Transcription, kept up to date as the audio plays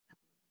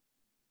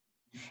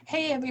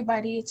Hey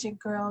everybody, it's your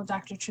girl,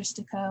 Dr.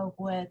 Tristica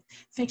with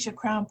Fix Your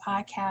Crown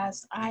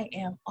Podcast. I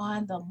am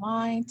on the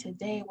line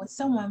today with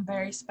someone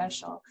very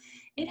special.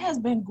 It has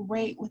been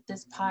great with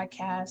this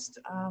podcast.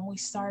 We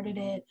started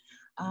it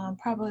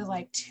probably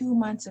like 2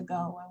 months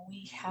ago, and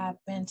we have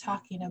been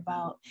talking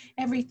about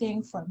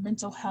everything from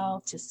mental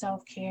health to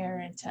self-care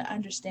and to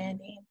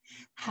understanding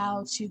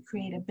how to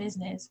create a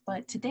business.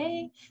 But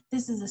today,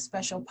 this is a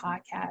special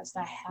podcast.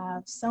 I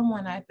have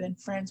someone I've been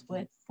friends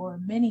with for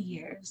many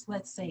years,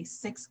 let's say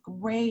sixth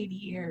grade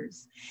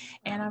years.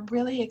 And I'm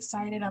really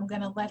excited. I'm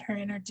going to let her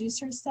introduce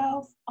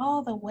herself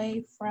all the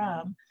way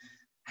from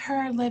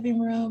her living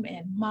room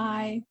and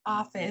my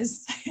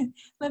office.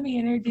 Let me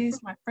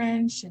introduce my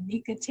friend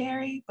Shanika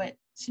Terry. But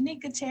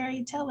Shanika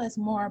Terry, tell us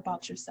more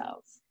about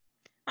yourself.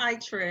 Hi,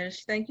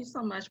 Trish. Thank you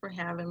so much for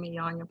having me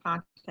on your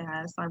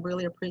podcast. I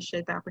really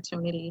appreciate the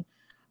opportunity.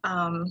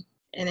 And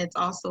it's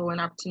also an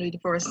opportunity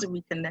for us to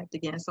reconnect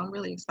again. So I'm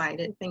really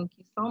excited. Thank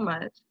you so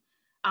much.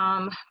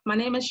 My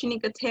name is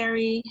Shanika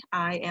Terry.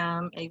 I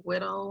am a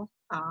widow.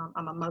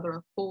 I'm a mother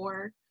of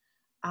four.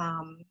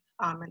 I'm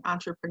an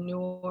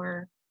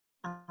entrepreneur.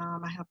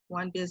 I have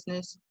one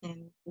business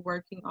and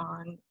working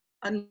on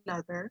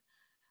another.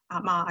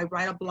 I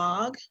write a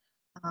blog.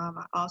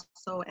 I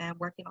also am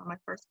working on my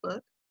first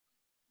book.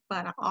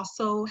 But I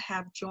also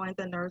have joined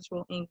the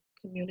Nerdsville Inc.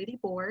 Community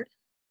Board,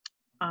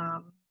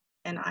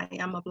 and I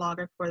am a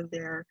blogger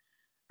for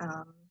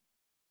um,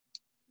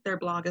 their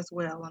blog as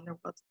well on their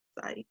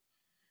website.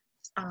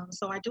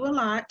 So I do a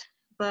lot,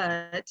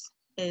 but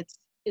it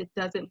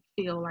doesn't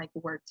feel like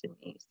work to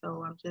me.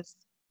 So I'm just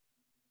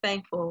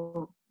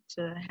thankful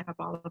to have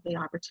all of the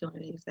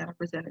opportunities that are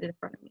presented in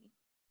front of me.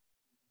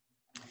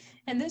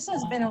 And this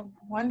has been a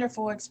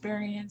wonderful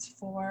experience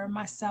for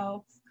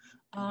myself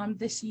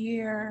this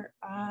year,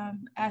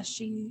 as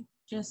she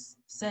just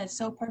said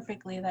so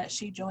perfectly that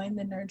she joined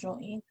the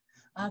Nerdsville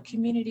Inc.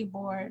 Community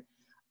Board.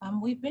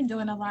 We've been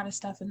doing a lot of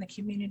stuff in the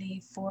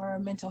community for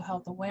mental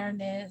health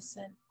awareness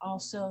and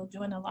also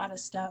doing a lot of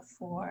stuff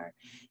for,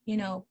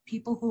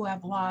 people who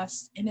have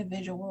lost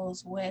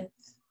individuals with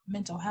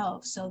mental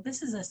health. So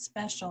this is a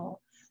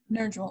special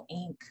Nerdsville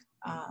Inc.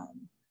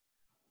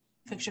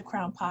 Fix Your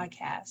Crown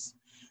podcast.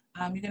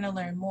 You're going to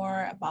learn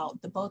more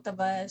about the both of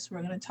us.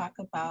 We're going to talk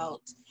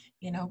about,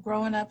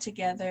 growing up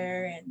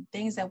together and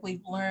things that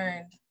we've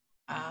learned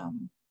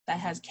that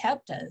has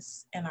kept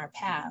us in our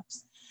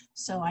paths.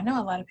 So I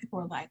know a lot of people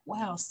are like,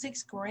 wow,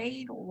 sixth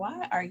grade,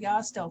 why are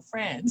y'all still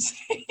friends?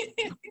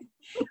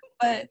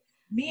 But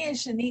me and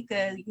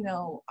Shanika,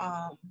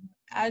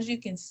 as you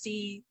can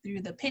see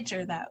through the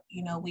picture that,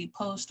 we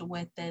post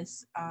with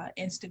this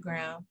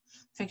Instagram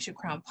Fix Your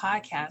Crown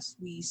podcast,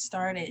 we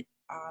started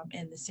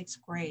in the sixth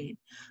grade.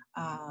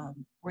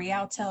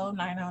 Rialto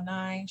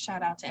 909,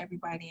 shout out to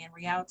everybody in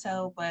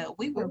Rialto, but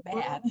we were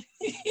bad.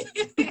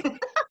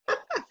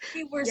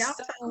 We were Yeah.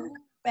 so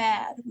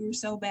bad. We were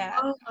so bad.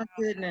 Oh my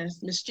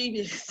goodness,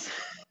 mischievous.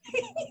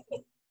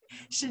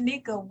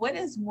 Shanika, what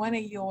is one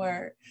of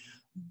your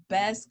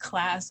best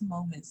class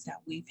moments that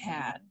we've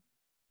had?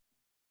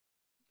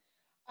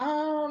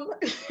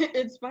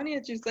 It's funny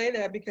that you say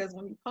that because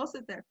when you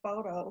posted that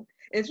photo,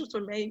 it just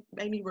made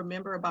me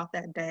remember about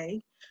that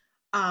day.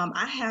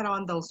 I had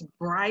on those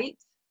bright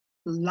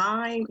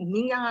lime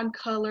neon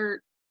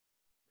colored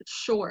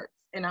shorts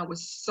and I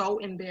was so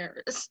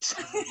embarrassed.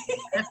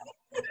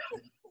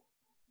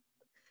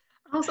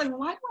 I was like,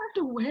 why do I have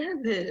to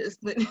wear this?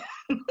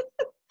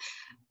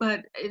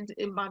 But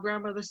my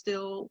grandmother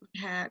still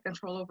had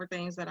control over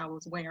things that I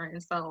was wearing.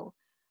 So,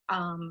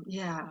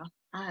 yeah,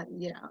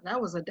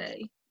 that was a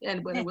day.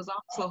 But it was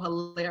also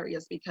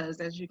hilarious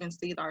because, as you can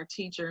see, our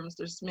teacher,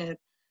 Mr. Smith,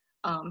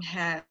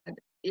 had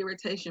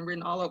irritation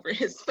written all over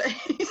his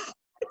face.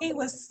 He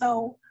was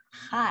so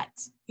hot.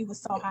 He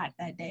was so hot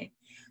that day.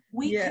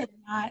 We could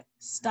not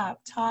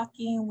stop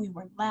talking. We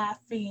were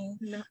laughing.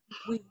 No.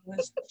 We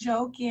was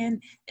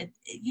joking. If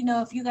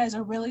you guys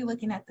are really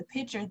looking at the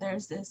picture,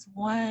 there's this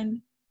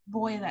one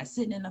boy that's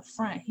sitting in the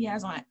front. He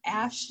has on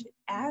ash,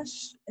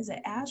 is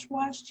it ash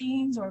wash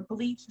jeans or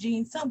bleach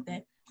jeans,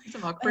 something. It's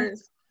about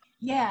Chris.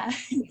 Yeah,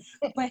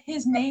 but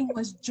his name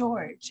was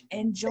George,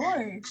 and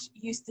George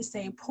used to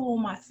say, pull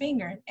my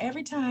finger. And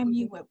every time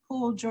you would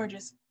pull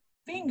George's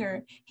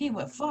finger, he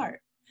would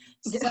fart.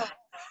 So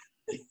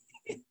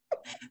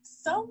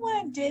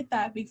someone did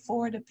that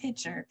before the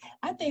picture.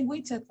 I think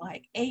we took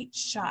like 8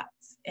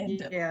 shots,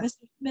 and Mr.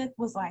 Smith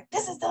was like,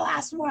 this is the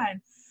last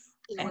one.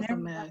 And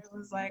everybody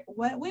was like,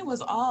 what? We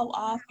was all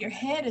off. Your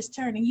head is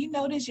turning. You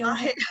notice your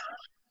head.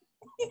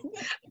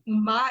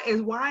 Why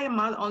am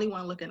I the only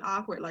one looking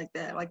awkward like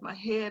that? Like my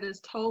head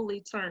is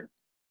totally turned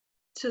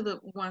to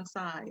the one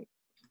side.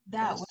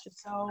 That was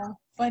so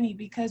funny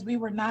because we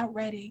were not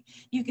ready.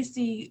 You can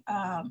see,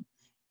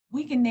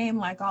 we can name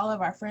like all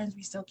of our friends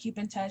we still keep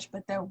in touch,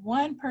 but the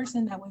one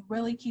person that we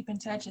really keep in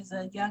touch is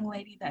a young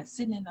lady that's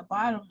sitting in the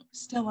bottom,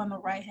 still on the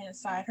right hand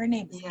side. Her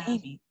name is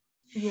Amy.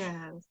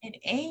 Yes. And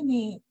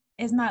Amy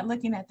is not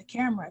looking at the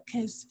camera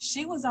because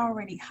she was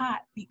already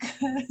hot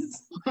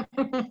because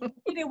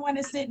she didn't want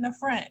to sit in the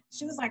front.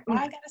 She was like, why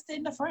I gotta sit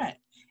in the front?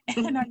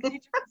 And our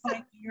teacher was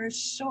like, you're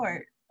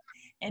short.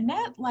 And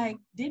that like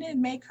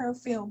didn't make her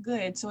feel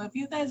good. So if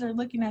you guys are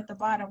looking at the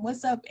bottom,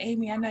 what's up,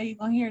 Amy? I know you're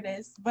gonna hear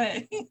this,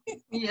 but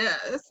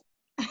Yes.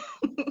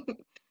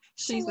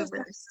 she She's a was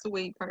very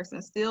sweet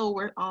person. Still,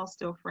 we're all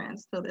still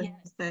friends till this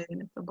yes, day,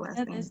 and it's a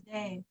to this blessing.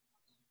 day.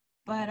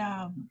 But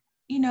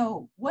you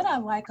know, what I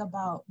like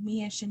about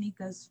me and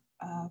Shanika's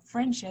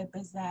friendship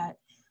is that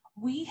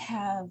we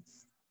have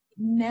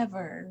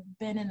never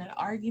been in an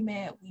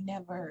argument. We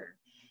never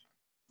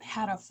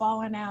had a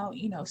falling out.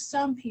 You know,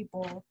 some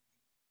people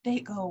they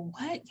go,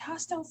 "What? Y'all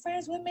still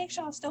friends? What makes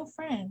y'all still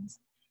friends?"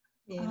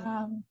 Yeah,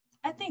 Um,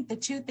 I think the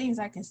two things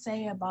I can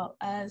say about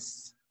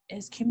us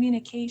is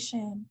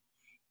communication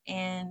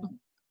and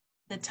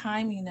the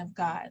timing of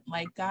God.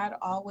 Like God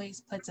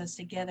always puts us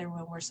together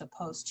when we're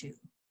supposed to.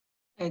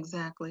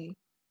 exactly.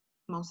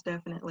 Most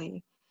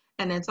definitely.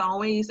 And it's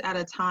always at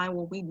a time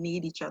where we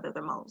need each other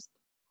the most.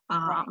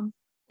 Right. Um,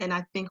 and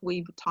I think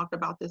we've talked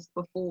about this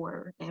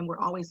before, and we're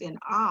always in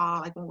awe,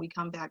 like when we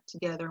come back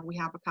together and we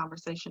have a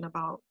conversation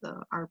about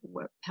our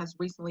what has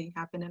recently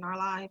happened in our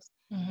lives,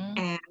 Mm-hmm.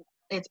 and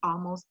it's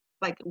almost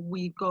like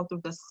we go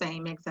through the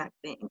same exact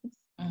things.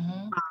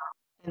 Mm-hmm.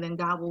 And then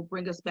God will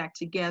bring us back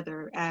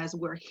together as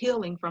we're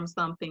healing from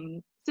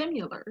something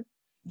similar.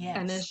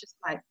 And Yes. it's just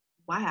like,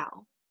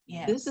 wow,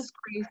 this Yes. is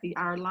crazy.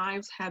 Our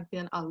lives have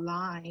been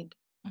aligned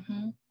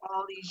Mm-hmm.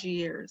 all these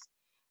years.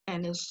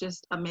 And it's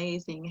just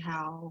amazing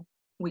how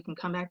we can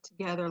come back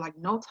together like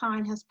no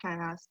time has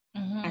passed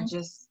Mm-hmm. and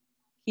just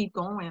keep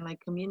going, like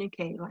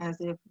communicate as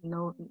if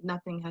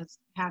nothing has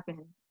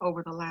happened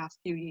over the last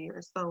few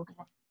years. So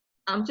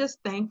I'm just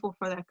thankful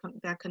for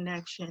that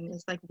connection.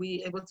 It's like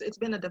it's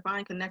been a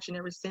divine connection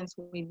ever since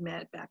we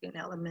met back in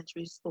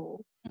elementary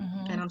school.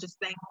 Mm-hmm. And I'm just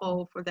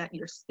thankful for that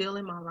you're still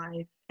in my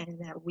life and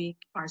that we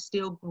are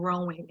still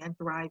growing and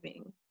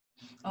thriving.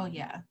 Oh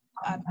yeah.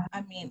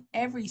 I mean,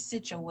 every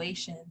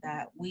situation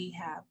that we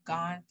have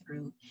gone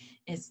through,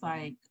 it's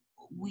like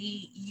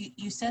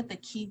you said the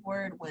key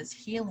word was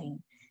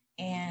healing.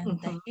 And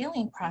the Hmm.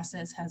 healing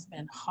process has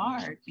been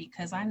hard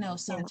because I know Yeah,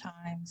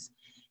 sometimes,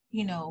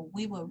 you know,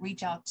 we would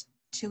reach out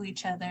to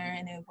each other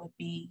and it would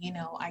be, you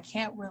know, I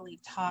can't really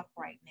talk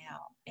right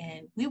now.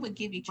 And we would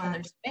give each other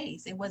right.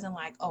 space. It wasn't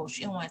like, oh,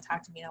 she don't want to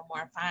talk to me no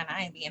more. Fine,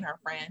 I ain't being her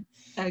friend.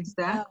 No,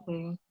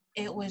 Exactly.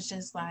 it was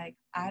just like,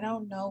 I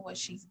don't know what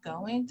she's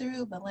going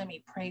through, but let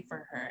me pray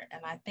for her.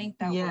 And I think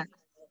that was, Yeah.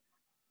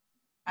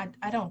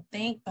 I don't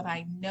think, but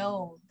I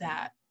know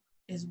that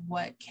is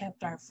what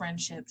kept our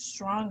friendship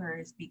stronger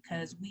is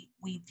because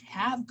we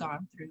have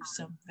gone through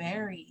some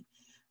very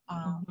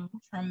Hmm.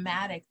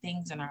 traumatic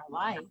things in our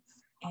life.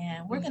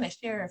 And we're Yeah. going to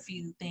share a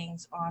few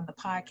things on the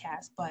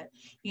podcast, but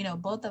you know,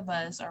 both of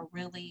us are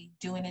really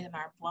doing it in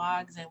our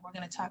blogs, and we're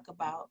going to talk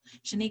about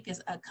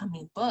Shanika's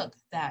upcoming book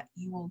that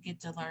you will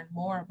get to learn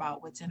more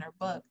about what's in her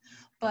book.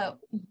 But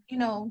you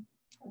know,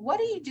 what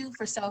do you do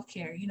for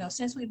self-care? You know,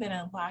 since we've been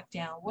in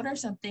lockdown, what are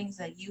some things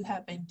that you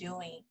have been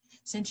doing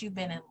since you've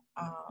been in,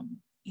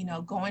 you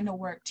know, going to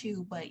work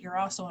too, but you're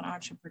also an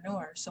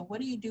entrepreneur. So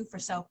what do you do for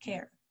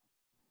self-care?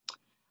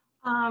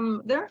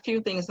 There are a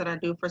few things that I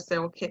do for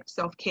self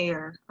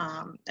care.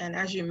 And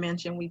as you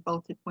mentioned, we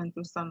both went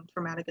through some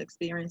traumatic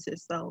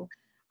experiences. So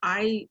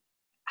I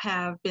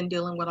have been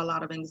dealing with a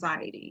lot of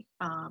anxiety,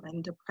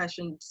 and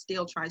depression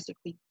still tries to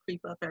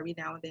creep up every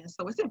now and then.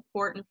 So it's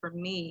important for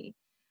me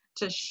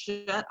to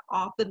shut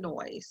off the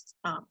noise,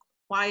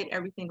 quiet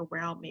everything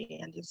around me,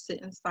 and just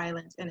sit in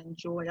silence and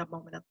enjoy a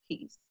moment of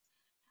peace.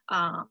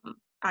 Um,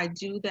 I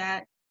do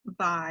that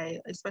by,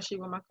 especially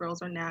when my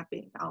girls are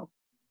napping, I'll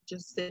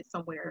just sit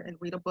somewhere and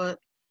read a book.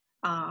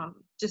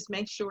 Just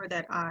make sure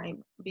that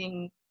I'm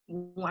being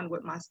one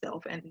with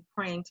myself and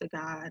praying to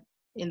God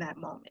in that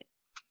moment.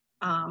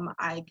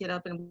 I get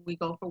up and we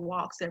go for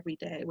walks every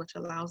day, which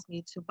allows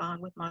me to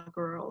bond with my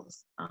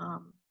girls,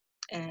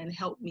 and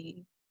help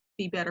me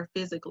be better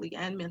physically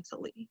and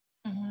mentally.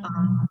 Mm-hmm.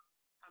 I'm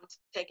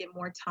taking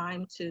more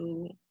time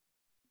to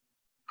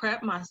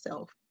prep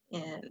myself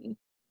and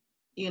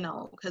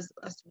because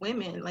us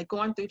women, like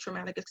going through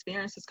traumatic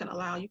experiences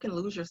you can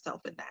lose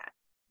yourself in that.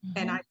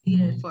 And Mm-hmm. I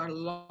did for a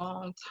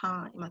long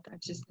time. Like I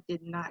just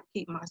did not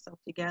keep myself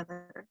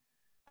together.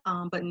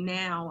 But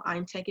now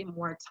I'm taking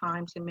more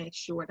time to make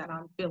sure that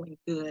I'm feeling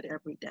good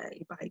every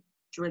day by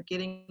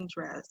getting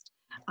dressed,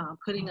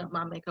 putting up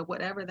my makeup,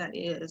 whatever that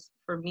is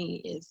for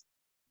me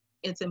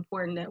it's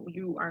important that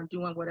you are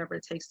doing whatever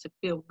it takes to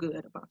feel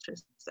good about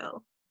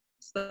yourself.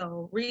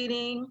 So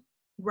reading,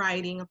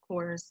 writing, of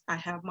course, I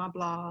have my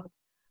blog.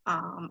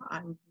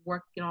 I'm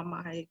working on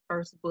my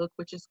first book,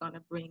 which is going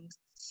to bring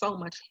so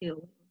much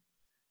healing.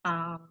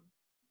 Um,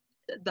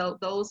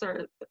 those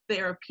are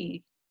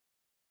therapy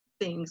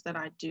things that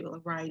I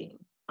do, writing,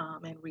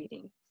 and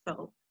reading.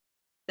 So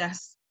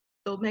that's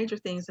the major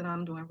things that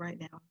I'm doing right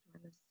now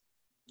during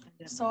this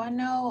pandemic. So I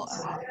know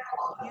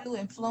you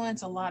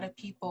influence a lot of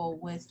people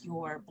with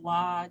your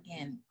blog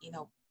and, you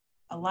know,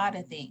 a lot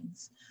of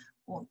things.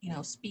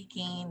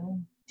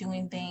 speaking,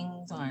 doing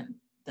things on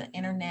the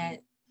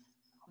internet.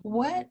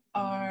 What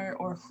are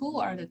or who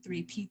are the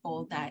three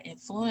people that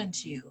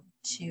influence you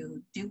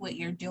to do what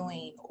you're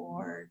doing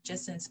or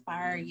just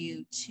inspire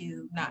you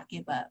to not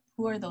give up?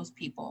 Who are those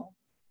people?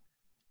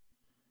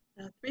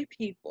 Three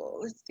people.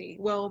 Let's see.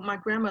 Well, my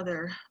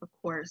grandmother, of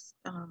course,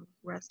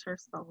 rest her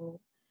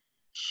soul.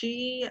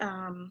 She,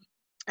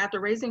 after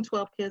raising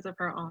 12 kids of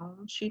her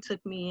own, she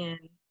took me in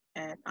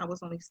I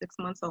was only 6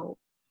 months old,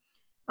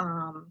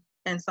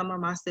 and some of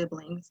my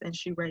siblings, and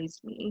she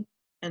raised me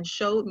and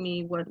showed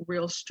me what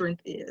real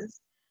strength is.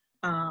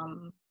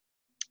 Um,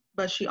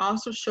 but she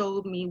also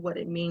showed me what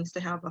it means to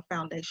have a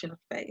foundation of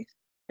faith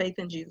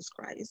in Jesus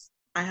Christ.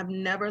 I have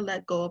never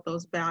let go of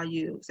those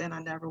values, and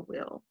I never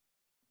will.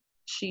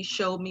 She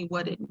showed me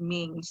what it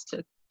means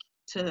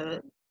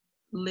to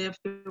live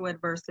through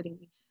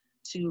adversity,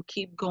 to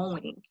keep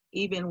going,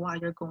 even while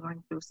you're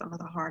going through some of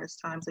the hardest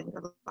times in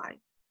your life.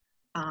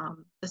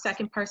 The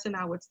second person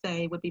I would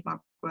say would be my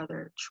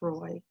brother,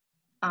 Troy.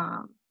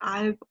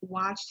 I've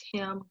watched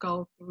him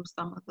go through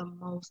some of the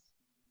most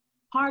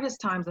hardest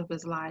times of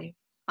his life.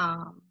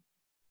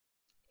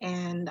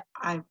 And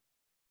I've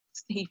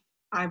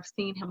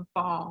seen him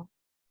fall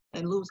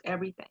and lose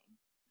everything,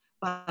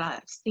 but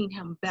I've seen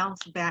him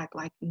bounce back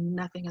like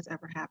nothing has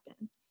ever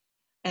happened.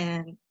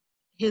 And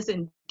his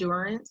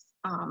endurance,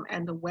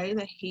 and the way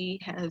that he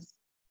has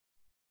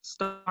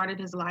started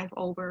his life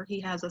over. He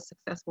has a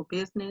successful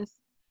business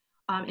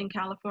in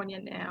California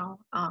now,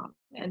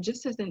 and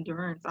just his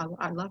endurance.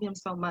 I love him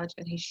so much,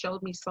 and he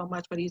showed me so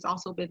much, but he's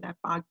also been that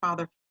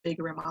father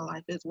figure in my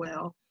life as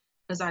well,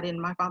 because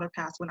my father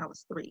passed when I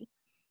was 3.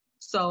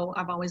 So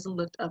I've always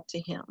looked up to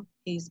him.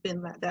 He's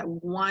been that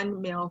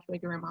one male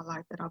figure in my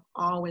life that I've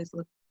always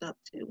looked up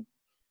to.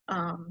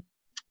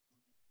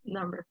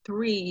 Number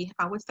 3,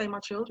 I would say my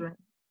children.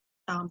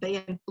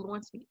 They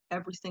influence me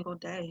every single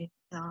day.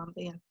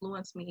 They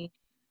influence me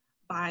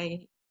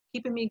by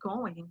keeping me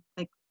going.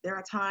 Like, there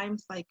are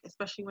times, like,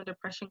 especially when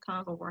depression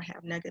comes or I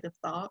have negative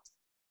thoughts,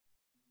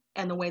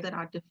 and the way that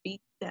I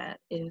defeat that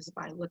is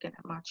by looking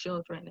at my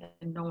children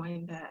and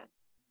knowing that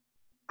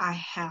I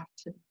have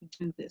to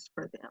do this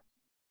for them.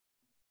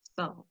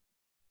 So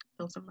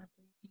those are my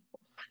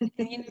 3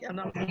 people. And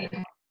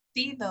I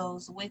see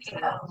those with you.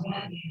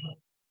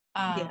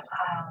 Yeah.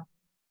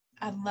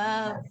 I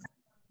love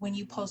when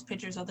you post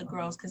pictures of the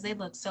girls because they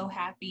look so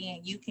happy,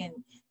 and you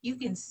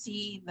can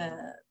see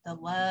the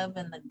love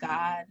and the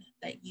God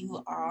that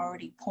you are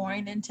already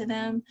pouring into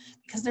them.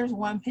 Because there's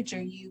one picture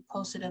you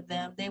posted of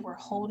them, they were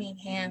holding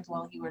hands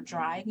while you were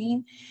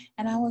driving,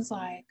 and I was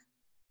like,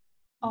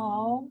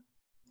 oh,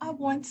 I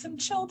want some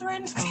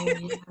children. Oh,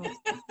 yeah.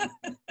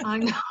 I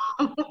know.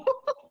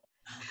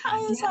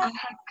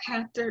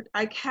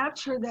 I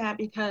captured that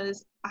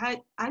because I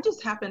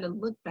just happened to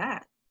look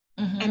back.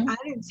 And I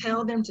didn't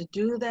tell them to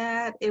do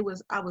that. It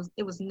was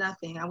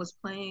nothing. I was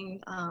playing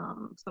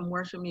some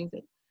worship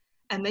music,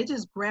 and they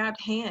just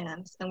grabbed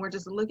hands and were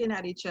just looking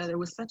at each other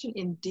with such an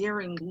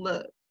endearing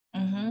look.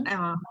 And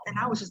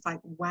I was just like,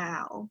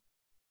 wow,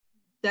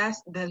 that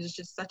is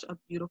just such a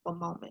beautiful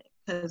moment.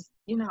 Because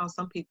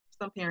some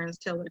parents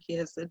tell their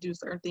kids to do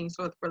certain things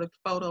for the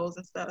photos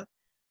and stuff.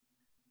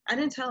 I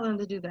didn't tell them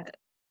to do that,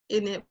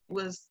 and it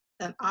was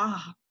an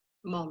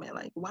moment.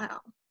 Like,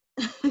 wow.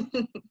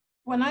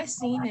 When I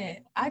seen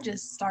it, I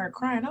just started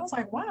crying. I was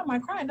like, why am I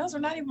crying? Those are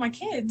not even my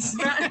kids.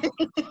 Right.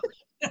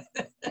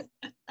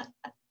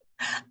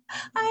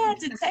 I had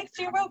to text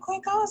you real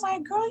quick. I was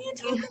like, girl, you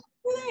told me to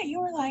do that.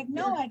 You were like,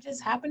 no, I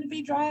just happened to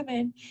be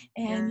driving,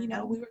 and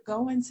we were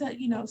going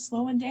to,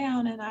 slowing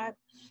down, and I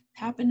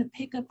happened to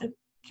pick up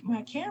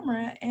my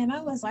camera, and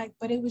I was like,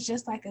 but it was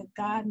just like a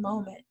God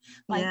moment.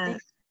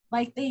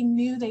 Like they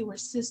knew they were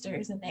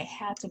sisters and they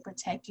had to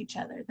protect each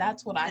other.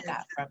 That's what I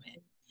got from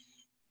it.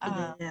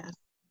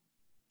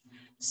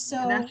 So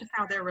and that's just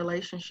how their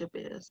relationship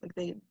is. Like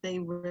they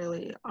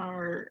really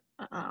are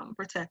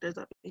protectors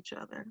of each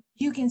other.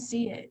 You can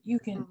see it. You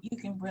can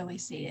really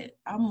see it.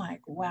 I'm like,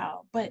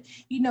 wow. But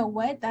you know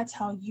what? That's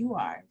how you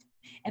are.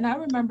 And I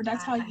remember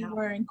that's how you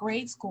were in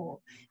grade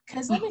school.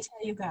 Because let me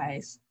tell you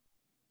guys.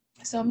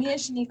 So me and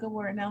Shanika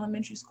were in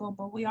elementary school,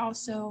 but we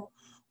also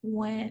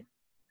went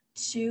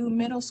to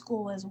middle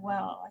school as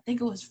well. I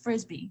think it was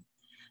Frisbee.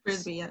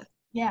 Frisbee, yes.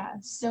 Yeah.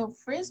 So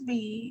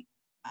Frisbee,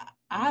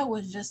 I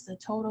was just a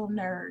total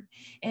nerd,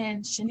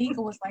 and Shanika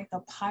was like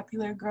the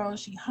popular girl.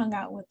 She hung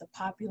out with the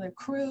popular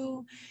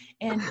crew,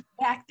 and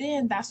back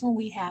then that's when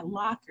we had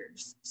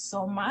lockers.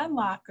 So my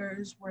locker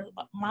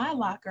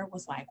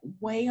was like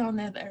way on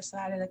the other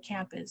side of the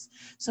campus.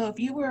 So if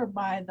you were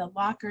by the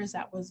lockers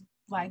that was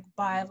like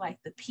by like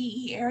the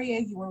PE area,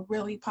 you were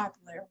really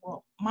popular.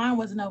 Well, mine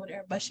wasn't over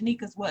there, but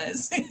Shanika's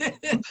was.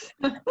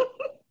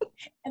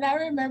 And I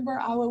remember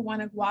I would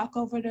want to walk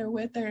over there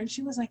with her, and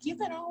she was like, you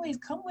can always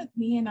come with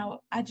me. And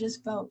I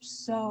just felt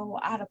so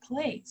out of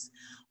place.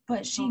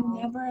 But she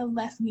never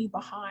left me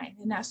behind.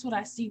 And that's what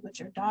I see with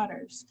your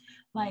daughters.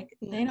 Like,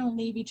 they don't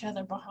leave each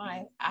other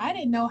behind. I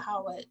didn't know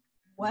how it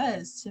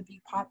was to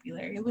be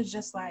popular. It was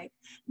just like,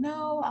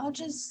 no, I'll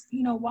just,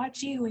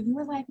 watch you. And you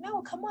were like,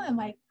 no, come on,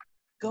 like,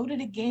 go to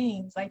the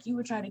games. Like, you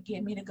were trying to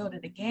get me to go to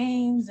the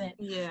games. And,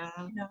 Yeah.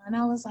 and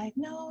I was like,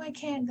 no, I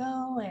can't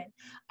go. And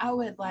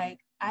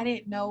I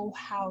didn't know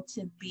how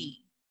to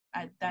be.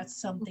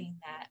 That's something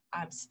that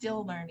I'm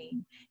still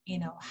learning,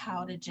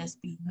 how to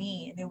just be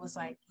me. And it was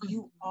like,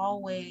 you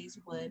always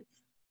would,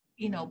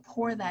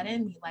 pour that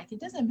in me. Like, it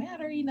doesn't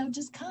matter,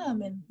 just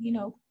come and,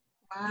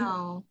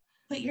 Wow.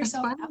 put It's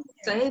yourself funny out you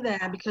there. say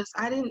that because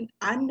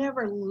I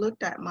never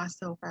looked at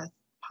myself as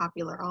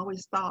popular. I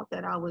always thought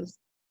that I was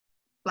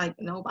like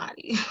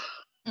nobody.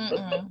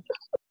 Mm-mm.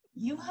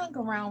 You hung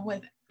around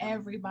with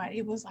everybody.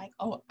 It was like,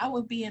 oh, I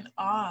would be in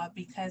awe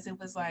because it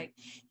was like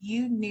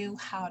you knew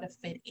how to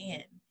fit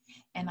in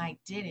and I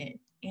didn't.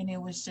 And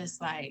it was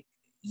just like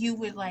you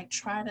would like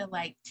try to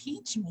like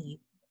teach me,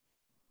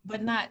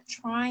 but not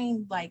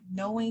trying, like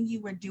knowing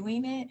you were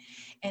doing it.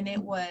 And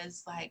it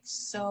was like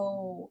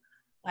so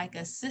like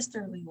a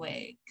sisterly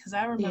way. Cause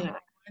I remember Yeah.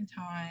 one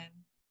time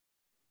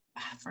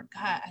I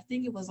forgot, I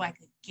think it was like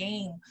a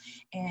game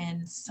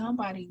and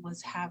somebody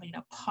was having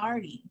a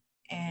party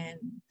and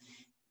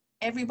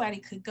everybody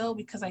could go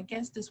because I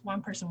guess this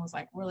one person was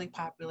like really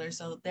popular.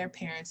 So their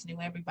parents knew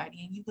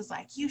everybody. And you was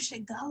like, you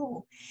should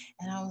go.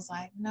 And I was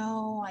like,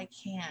 no, I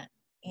can't.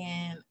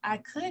 And I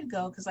could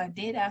go because I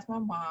did ask my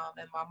mom,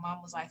 and my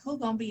mom was like, who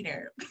gonna be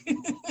there?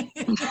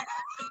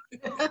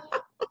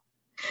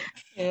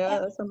 Yeah,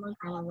 And that's what my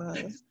grandma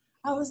was.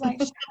 I was like,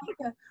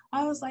 Shanika.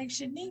 I was like,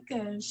 Shanika.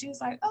 And she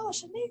was like, oh,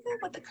 Shanika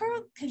with the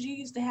curl. Because you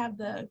used to have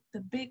the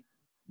big,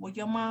 well,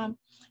 your mom,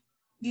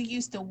 you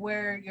used to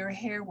wear your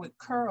hair with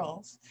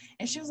curls.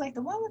 And she was like,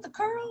 the one with the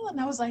curl? And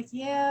I was like,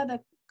 yeah, the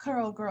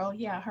curl girl.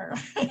 Yeah, her.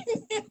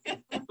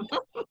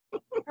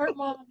 Her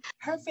mom,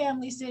 her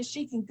family said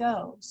she can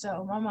go.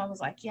 So my mom was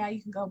like, yeah,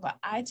 you can go. But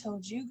I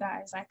told you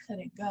guys I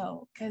couldn't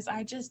go because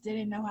I just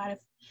didn't know how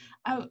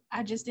to,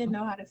 I just didn't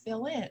know how to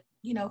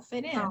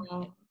fit in.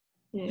 Oh,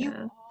 You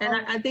yeah. And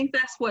all, I think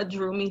that's what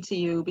drew me to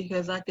you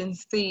because I can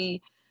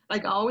see,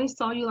 like, I always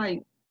saw you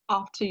like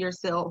off to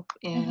yourself.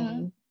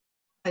 mm-hmm, And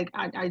like,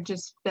 I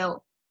just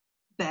felt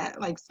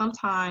that, like,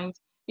 sometimes,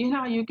 you know,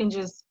 how you can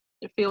just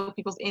feel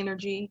people's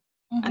energy.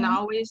 And I mm-hmm,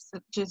 always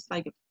just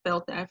like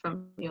felt that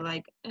from you.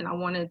 Like, and I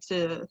wanted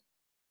to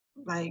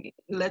like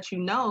let you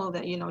know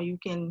that, you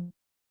can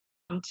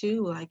come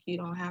too. Like, you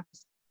don't have to,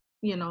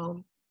 you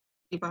know,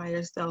 be by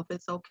yourself.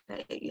 It's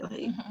okay.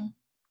 Like, mm-hmm,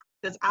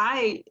 because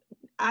I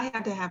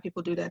had to have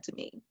people do that to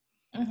me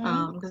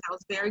mm-hmm, because I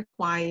was very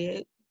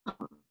quiet,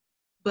 um,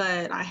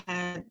 but I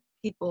had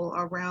people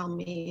around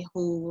me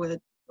who would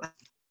like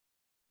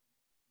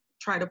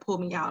try to pull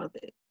me out of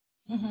it.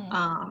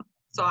 mm-hmm,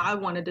 So I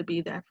wanted to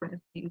be that friend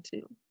for you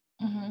too.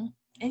 mm-hmm.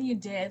 And you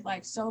did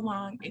like so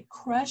long. It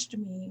crushed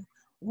me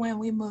when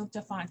we moved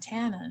to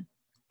Fontana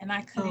and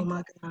I Oh couldn't go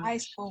my to high gosh.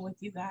 school with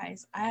you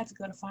guys. I had to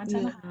go to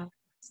Fontana High. Yeah.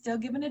 Still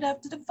giving it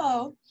up to the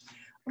foe.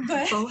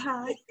 But Go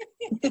high.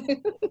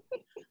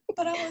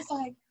 but I was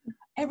like,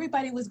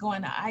 everybody was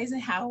going to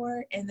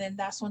Eisenhower, and then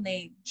that's when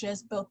they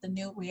just built the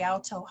new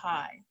Rialto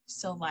High.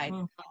 So like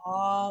Mm.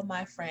 all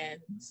my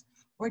friends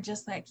were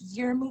just like,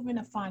 "You're moving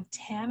to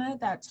Fontana?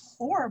 That's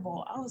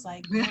horrible." I was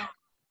like, "Yeah,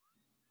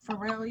 for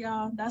real,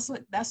 y'all. That's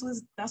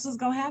what's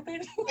gonna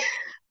happen."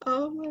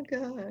 Oh my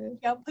gosh.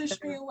 Y'all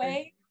pushed me That's crazy.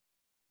 away,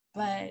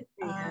 but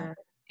Yeah.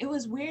 it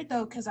was weird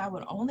though because I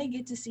would only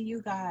get to see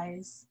you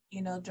guys,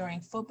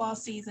 during football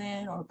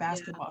season or Yeah.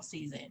 basketball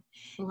season,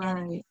 and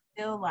it's Right.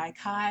 still like,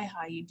 "Hi,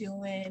 how you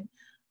doing?"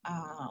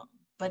 Um,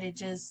 but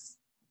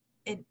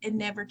it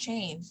never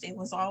changed. It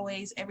was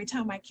always every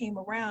time I came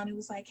around, it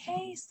was like,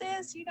 "Hey,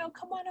 sis,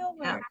 come on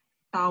Yeah. over."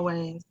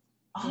 Always.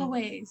 Yeah.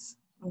 Always.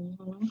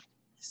 Hmm.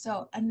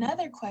 So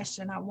another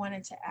question I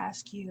wanted to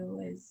ask you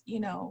is,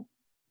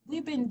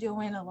 we've been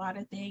doing a lot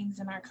of things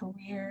in our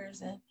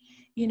careers and,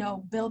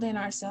 building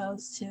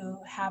ourselves to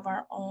have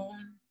our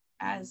own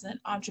as an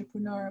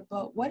entrepreneur.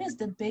 But what is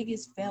the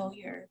biggest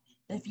failure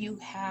that you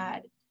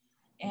had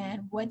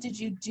and what did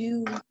you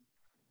do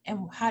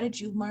and how did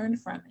you learn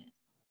from it?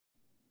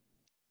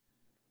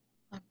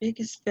 My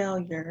biggest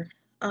failure.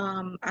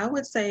 I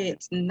would say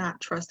it's not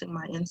trusting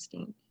my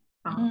instinct.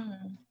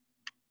 Mm,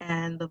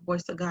 And the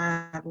voice of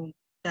God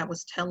that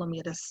was telling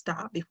me to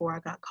stop before I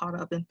got caught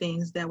up in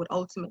things that would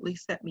ultimately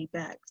set me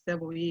back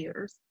several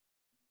years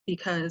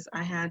because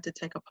I had to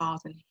take a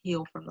pause and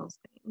heal from those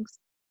things.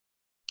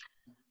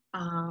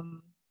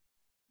 Um,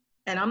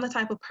 and I'm the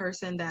type of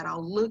person that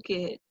I'll look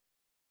at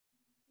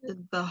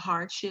the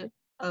hardship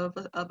of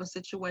a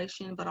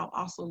situation, but I'll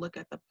also look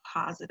at the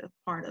positive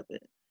part of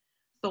it.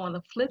 So on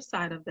the flip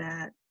side of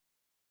that,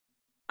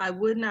 I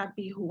would not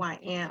be who I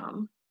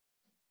am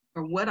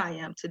or what I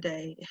am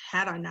today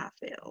had I not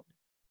failed.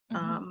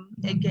 mm-hmm,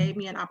 It gave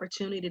me an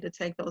opportunity to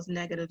take those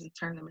negatives and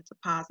turn them into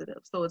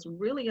positives. So it's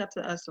really up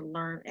to us to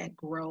learn and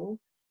grow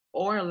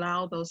or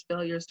allow those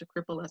failures to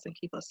cripple us and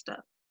keep us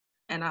stuck.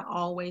 And I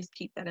always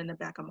keep that in the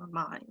back of my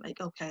mind.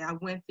 Like, okay, I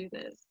went through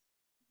this.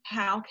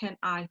 How can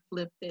I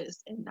flip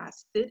this and not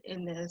sit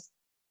in this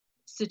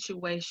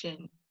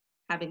situation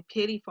having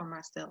pity for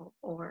myself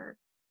or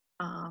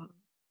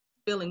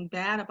feeling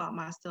bad about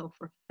myself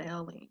for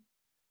failing.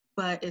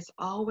 But it's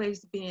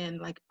always been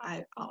like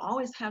I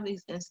always have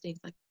these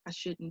instincts like I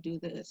shouldn't do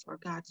this, or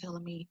God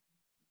telling me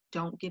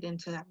don't get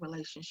into that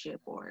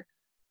relationship, or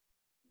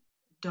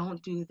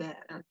don't do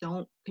that, or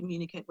don't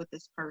communicate with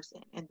this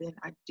person. And then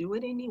I do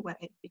it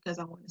anyway because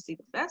I want to see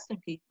the best in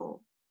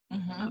people.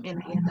 Mm-hmm. And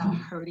it ends up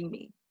hurting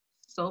me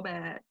so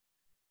bad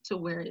to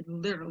where it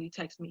literally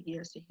takes me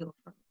years to heal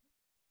from it.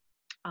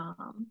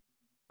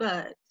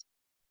 But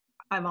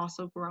I've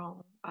also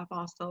grown. I've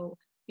also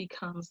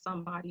become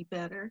somebody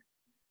better.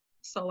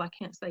 So I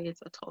can't say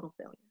it's a total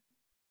failure.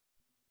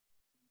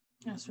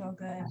 That's real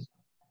good.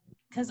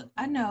 Because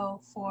I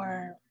know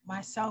for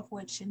myself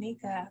with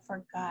Shanika, I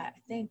forgot,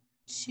 I think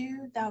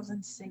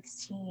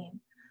 2016,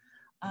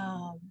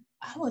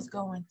 I was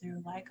going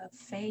through like a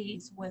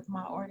phase with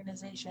my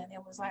organization.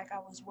 It was like I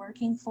was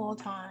working full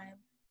time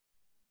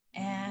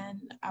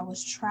and I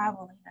was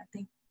traveling.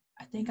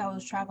 I think I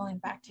was traveling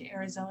back to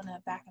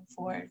Arizona, back and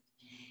forth.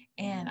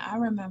 And I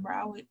remember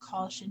I would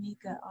call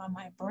Shanika on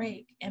my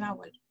break and I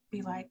would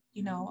be like,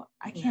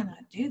 I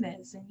cannot do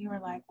this. And you were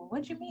like, well,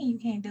 what do you mean you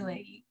can't do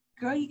it?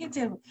 Girl, you get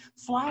to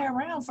fly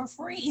around for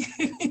free.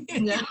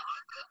 Yeah.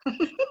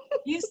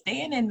 You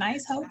staying in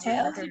nice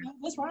hotels,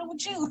 what's wrong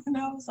with you? And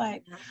I was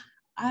like,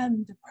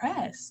 I'm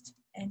depressed.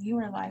 And you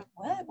were like,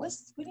 what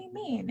do you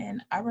mean?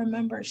 And I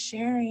remember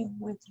sharing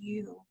with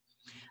you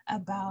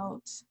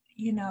about,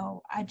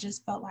 I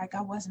just felt like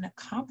I wasn't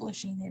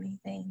accomplishing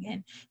anything.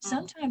 And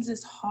sometimes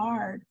it's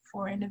hard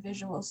for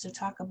individuals to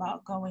talk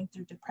about going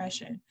through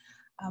depression.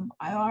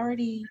 I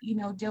already,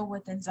 deal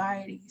with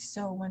anxiety.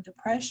 So when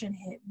depression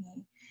hit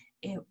me,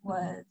 it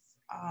was,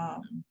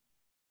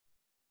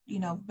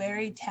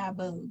 very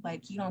taboo.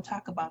 Like you don't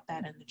talk about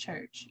that in the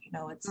church.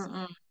 It's,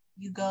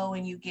 you go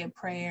and you get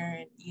prayer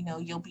and,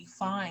 you'll be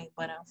fine.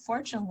 But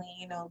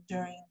unfortunately,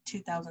 during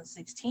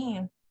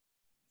 2016,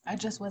 I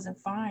just wasn't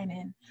fine.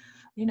 And,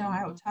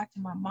 I would talk to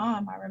my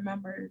mom. I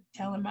remember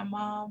telling my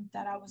mom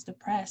that I was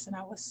depressed and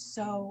I was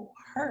so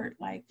hurt.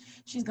 Like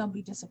she's going to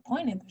be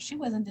disappointed, but she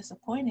wasn't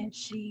disappointed.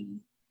 She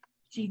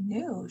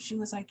knew. She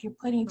was like, you're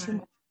putting too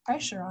much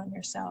pressure on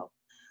yourself.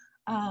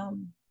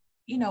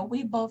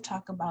 We both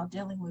talk about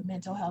dealing with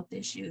mental health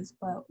issues,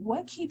 but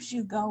what keeps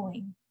you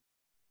going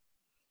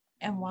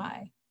and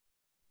why?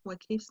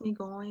 What keeps me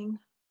going?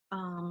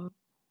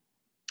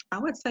 I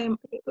would say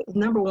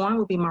number one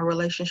would be my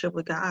relationship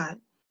with God.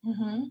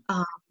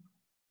 Mm-hmm.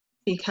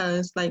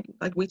 Because like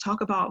we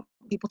talk about,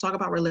 people talk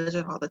about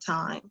religion all the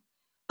time.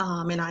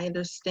 And I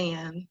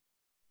understand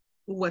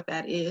what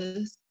that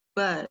is,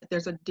 but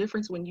there's a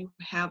difference when you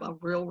have a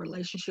real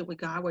relationship with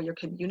God where you're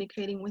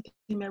communicating with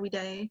him every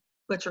day,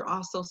 but you're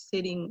also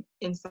sitting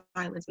in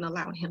silence and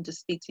allowing him to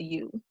speak to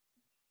you.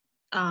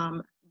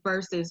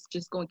 Versus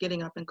just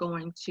getting up and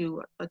going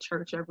to a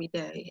church every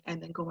day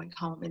and then going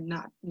home and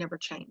never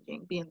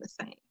changing, being the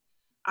same.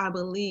 I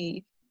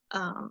believe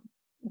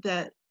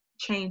that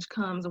change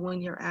comes when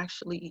you're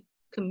actually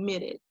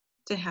committed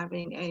to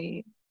having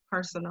a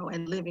personal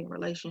and living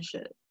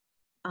relationship.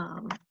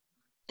 And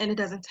it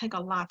doesn't take a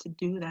lot to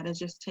do that. It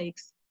just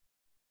takes,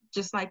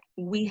 just like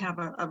we have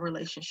a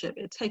relationship,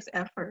 it takes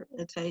effort,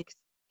 it takes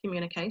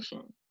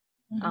communication,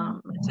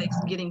 it takes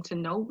getting to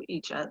know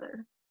each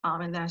other.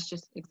 And that's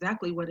just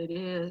exactly what it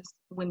is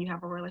when you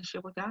have a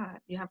relationship with God.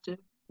 You have to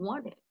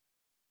want it.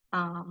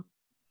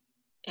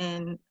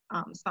 And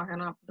sorry, I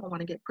don't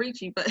want to get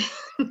preachy, but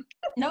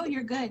no,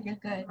 you're good. You're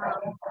good.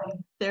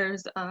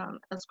 There's a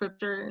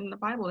scripture in the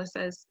Bible that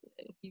says,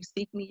 if you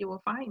seek me, you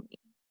will find me.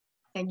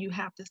 And you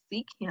have to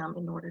seek him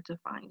in order to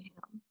find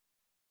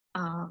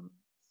him.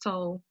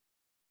 So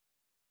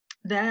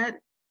that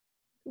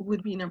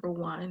would be number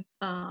one,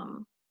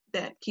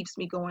 that keeps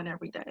me going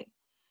every day.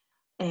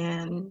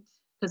 And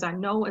because I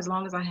know as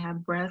long as I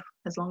have breath,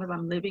 as long as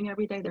I'm living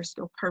every day, there's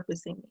still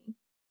purpose in me.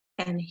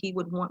 And he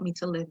would want me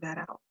to live that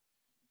out.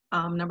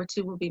 Number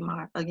two would be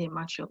my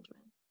children.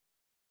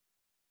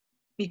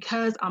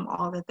 Because I'm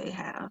all that they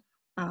have.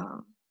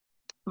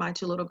 My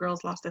two little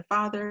girls lost their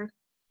father.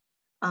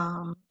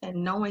 And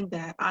knowing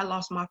that I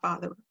lost my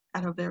father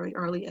at a very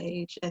early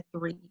age at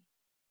 3,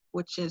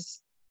 which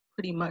is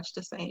pretty much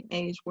the same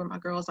age where my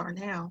girls are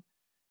now,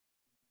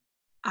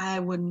 I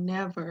would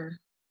never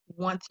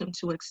want them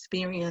to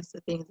experience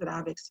the things that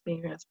I've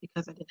experienced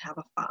because I didn't have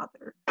a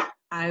father.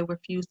 I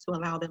refuse to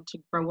allow them to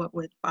grow up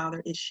with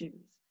father issues.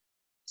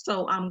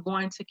 So I'm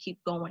going to keep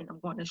going. I'm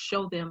going to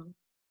show them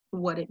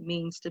what it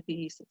means to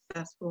be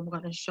successful. I'm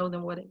going to show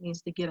them what it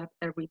means to get up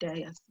every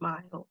day and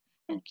smile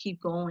and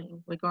keep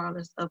going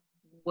regardless of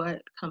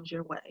what comes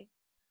your way.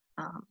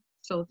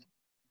 So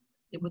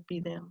it would be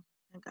them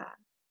and God.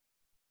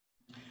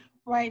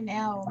 Right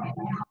now,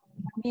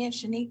 me and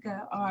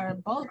Shanika are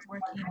both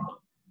working on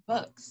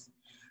books.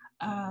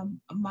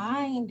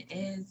 Mine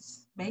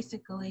is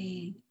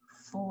basically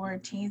for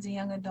teens and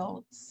young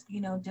adults,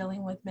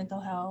 dealing with mental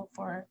health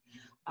or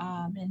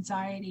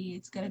anxiety.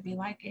 It's going to be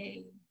like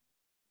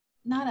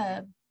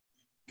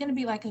going to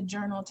be like a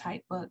journal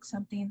type book,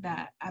 something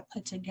that I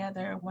put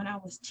together when I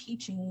was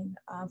teaching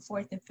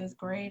fourth and fifth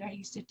grade. I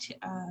used to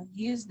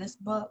use this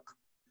book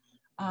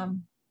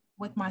um,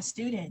 with my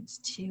students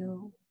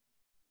to,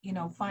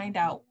 find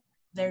out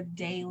their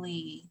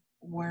daily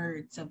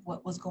words of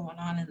what was going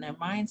on in their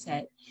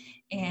mindset.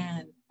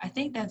 And I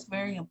think that's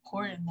very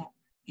important that,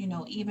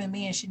 even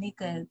me and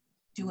Shanika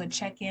do a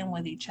check-in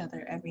with each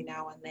other every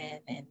now and then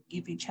and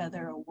give each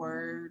other a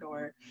word,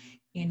 or,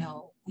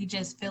 we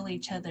just feel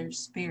each other's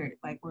spirit,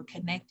 like we're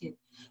connected.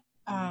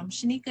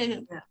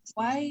 Shanika, Yes.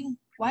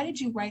 why did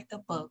you write the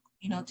book?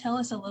 Tell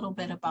us a little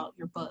bit about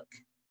your book.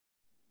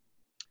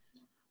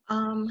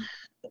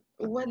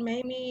 What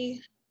made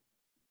me,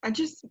 I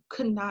just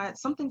could not,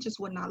 something just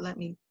would not let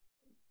me,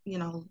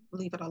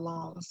 leave it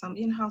alone.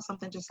 How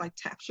something just like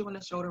taps you on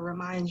the shoulder,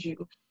 reminds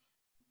you,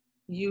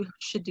 you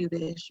should do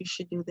this, you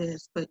should do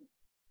this, but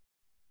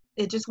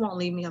it just won't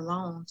leave me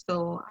alone.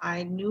 So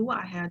I knew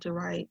I had to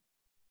write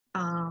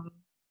um,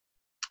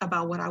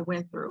 about what I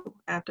went through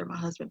after my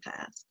husband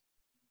passed.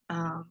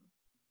 Um,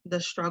 the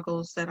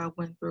struggles that I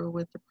went through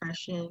with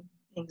depression,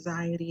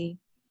 anxiety,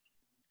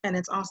 and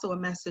it's also a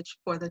message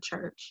for the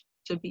church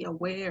to be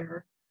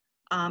aware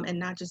and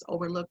not just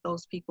overlook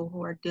those people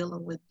who are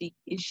dealing with deep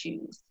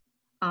issues,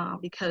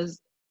 because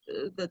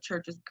the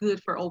church is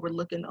good for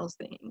overlooking those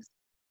things.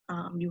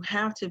 You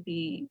have to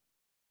be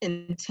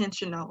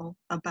intentional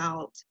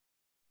about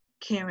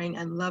caring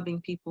and loving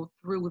people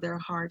through their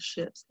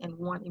hardships and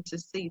wanting to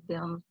see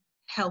them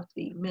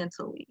healthy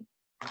mentally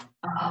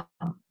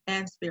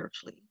and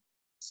spiritually.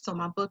 So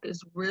my book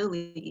is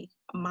really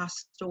my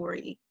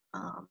story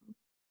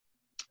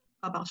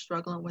about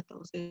struggling with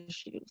those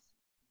issues.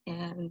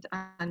 And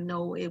I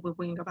know it will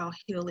bring about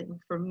healing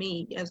for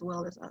me as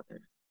well as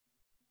others.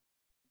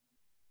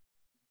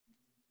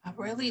 I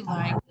really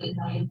like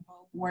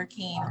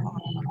working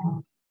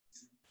on,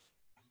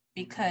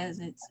 because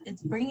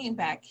it's bringing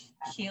back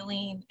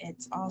healing.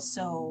 It's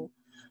also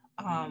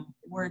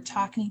we're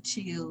talking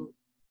to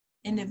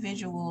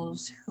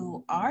individuals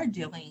who are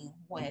dealing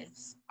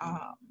with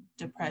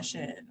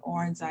depression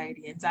or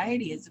anxiety.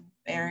 Anxiety is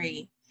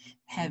very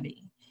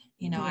heavy.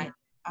 Yeah.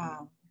 I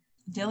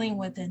dealing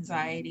with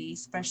anxiety,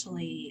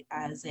 especially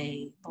as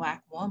a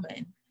Black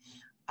woman,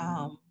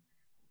 um,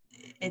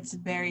 it's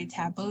very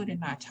taboo to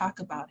not talk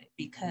about it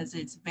because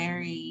it's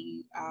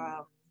very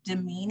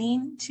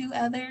demeaning to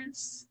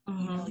others.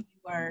 Mm-hmm.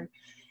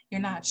 You're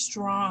not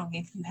strong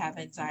if you have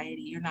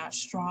anxiety. You're not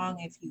strong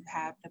if you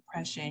have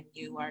depression.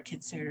 You are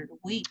considered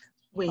weak.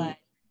 Wait, But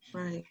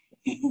right.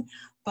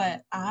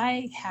 but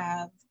I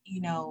have,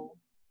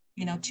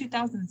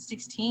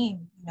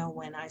 2016,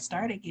 when I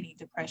started getting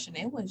depression,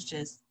 it was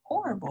just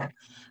horrible.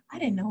 I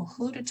didn't know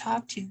who to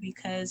talk to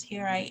because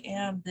here I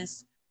am,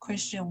 this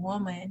Christian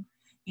woman,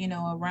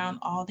 around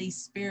all these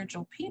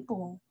spiritual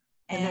people.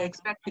 And they And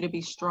expect you to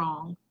be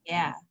strong.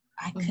 yeah,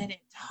 I Mm-hmm. couldn't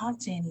talk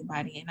to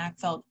anybody and I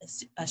felt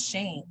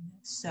ashamed.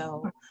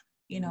 So,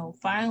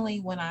 finally,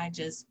 when I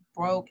just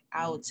broke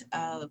out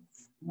of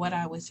what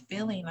I was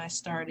feeling, I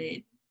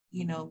started,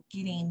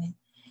 getting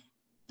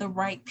the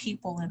right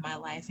people in my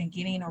life and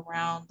getting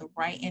around the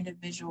right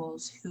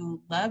individuals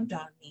who loved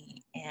on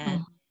me.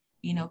 And,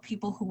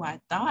 people who I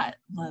thought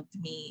loved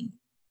me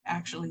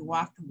actually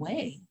walked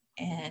away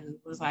and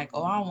was like,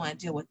 oh, I don't want to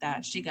deal with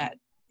that. She got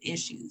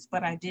issues,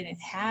 but I didn't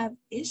have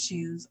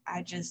issues.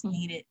 I just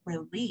needed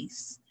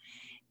release.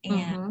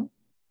 And Mm-hmm.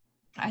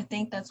 I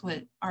think that's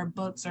what our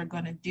books are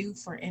going to do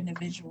for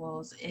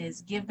individuals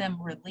is give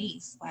them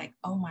release. Like,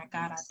 oh my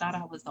God, I thought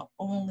I was the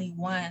only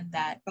one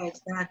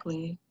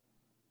Exactly.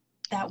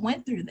 that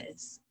went through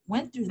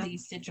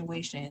these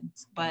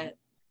situations. But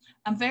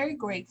I'm very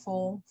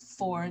grateful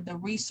for the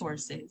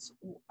resources.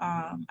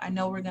 I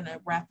know we're going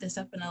to wrap this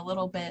up in a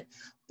little bit,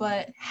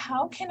 but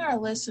how can our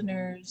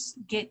listeners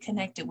get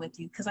connected with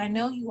you? Because I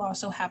know you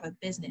also have a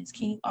business.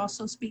 Can you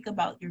also speak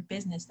about your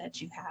business that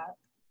you have?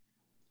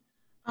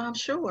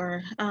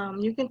 Sure.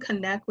 You can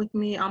connect with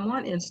me. I'm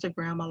on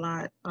Instagram a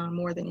lot,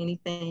 more than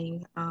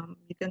anything.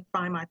 You can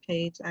find my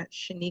page at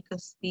Shanika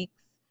Speaks.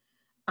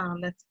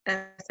 That's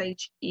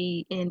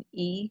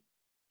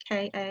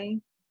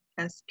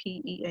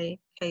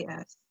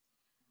SHENEKASPEAKS.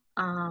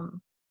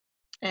 Um,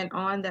 and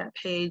on that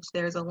page,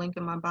 there's a link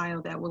in my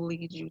bio that will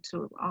lead you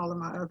to all of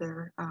my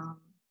other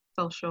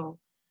social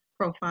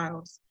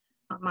profiles.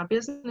 My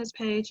business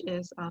page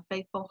is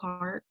Faithful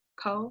Heart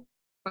Co.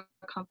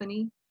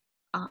 Company.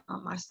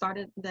 I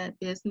started that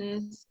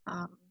business.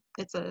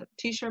 It's a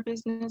t-shirt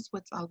business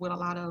with a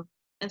lot of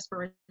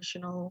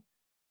inspirational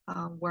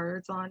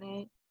words on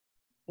it,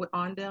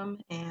 on them,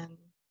 and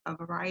a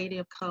variety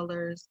of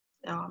colors,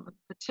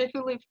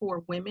 particularly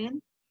for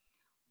women.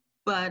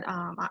 But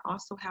I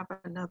also have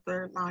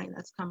another line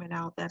that's coming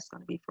out that's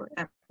going to be for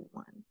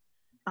everyone.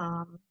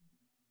 Um,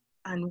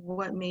 and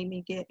what made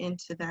me get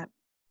into that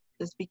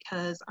is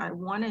because I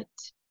wanted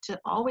to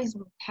always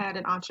had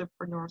an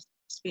entrepreneur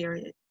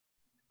spirit.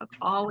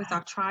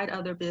 I've tried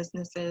other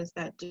businesses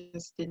that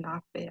just did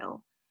not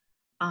fail.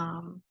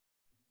 Um,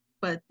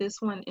 but this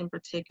one in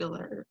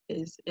particular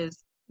is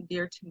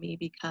dear to me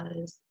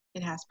because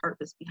it has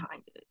purpose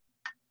behind it.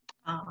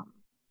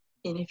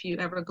 And if you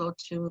ever go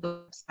to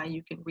the website,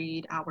 you can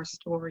read our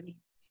story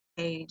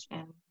page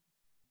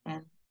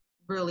and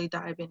really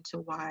dive into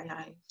why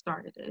I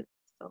started it.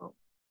 So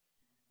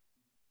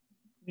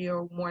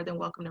you're more than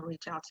welcome to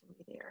reach out to me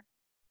there.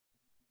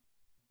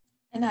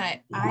 And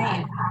I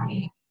am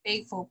a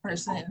faithful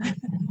person.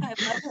 I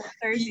love her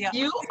Thursday.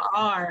 You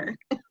are.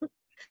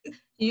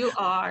 You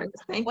are.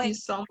 Thank you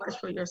so much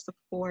for your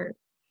support.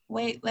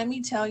 Wait, let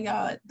me tell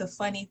y'all the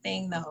funny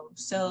thing though.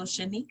 So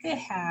Shanika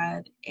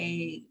had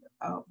a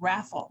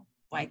raffle,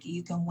 like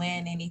you can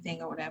win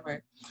anything or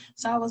whatever.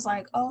 So I was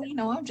like, oh,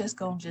 I'm just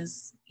gonna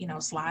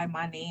slide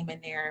my name in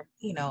there,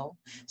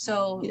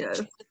 So Yes.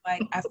 she was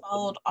like, I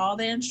followed all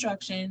the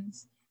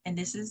instructions, and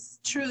this is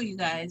true, you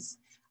guys.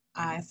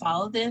 I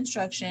followed the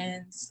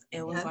instructions.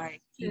 It was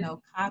like,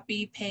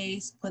 copy,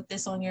 paste, put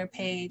this on your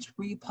page,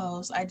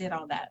 repost. I did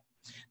all that.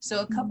 So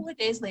a couple of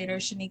days later,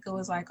 Shanika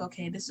was like,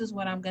 okay, this is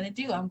what I'm going to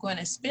do. I'm going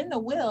to spin the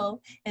wheel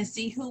and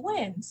see who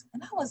wins.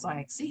 And I was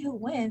like, see who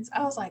wins?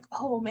 I was like,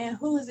 oh man,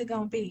 who is it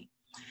going to be?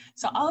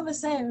 So all of a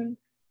sudden,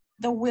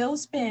 the wheel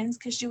spins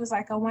because she was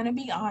like, I want to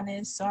be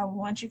honest. So I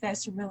want you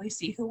guys to really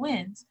see who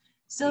wins.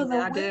 So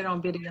I did it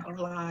on video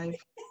live.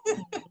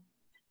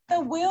 The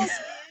wheel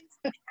spins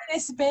and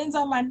it spins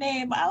on my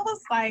name. I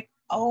was like,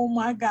 oh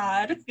my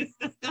God.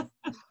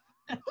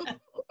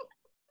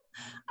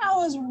 I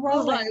was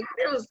rolling.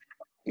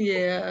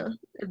 Yeah,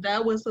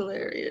 that was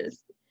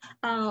hilarious.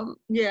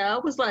 Yeah, I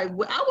was like,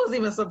 I wasn't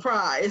even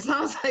surprised. I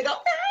was like,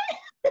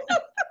 okay.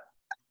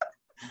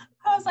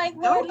 I was like,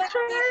 Lord,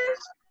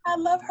 I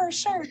love her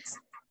shirts.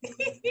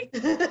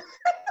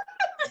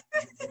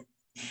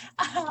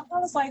 I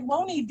was like,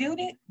 won't he do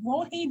it?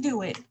 Won't he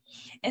do it?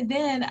 And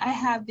then I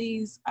have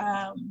these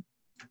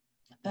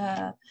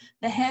the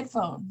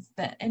headphones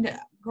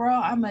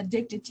girl, I'm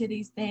addicted to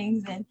these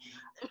things, and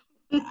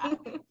I'm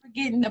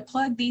forgetting to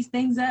plug these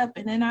things up,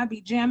 and then I'd be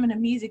jamming the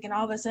music, and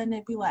all of a sudden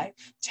it'd be like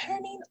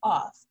turning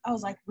off. I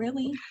was like,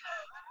 really?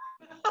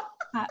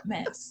 Hot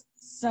mess.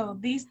 So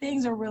these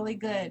things are really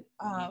good.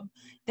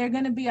 They're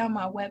going to be on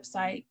my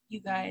website,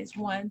 you guys,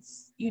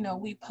 once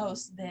we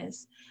post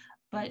this.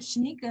 But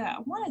Shanika, I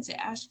wanted to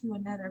ask you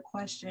another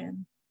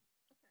question.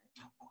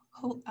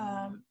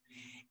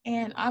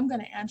 And I'm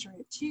going to answer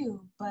it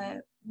too,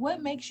 but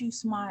what makes you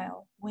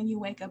smile when you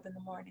wake up in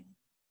the morning?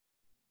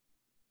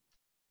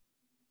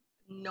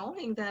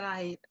 Knowing that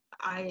I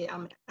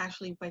am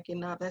actually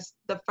waking up. That's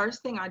the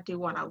first thing I do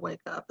when I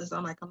wake up is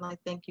I'm like,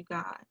 thank you,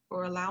 God,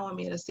 for allowing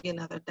me to see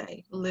another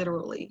day.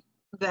 Literally.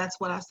 That's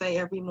what I say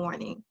every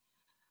morning,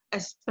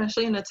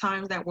 especially in the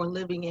times that we're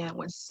living in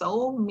when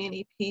so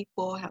many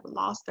people have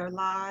lost their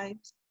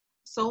lives.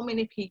 So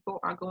many people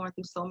are going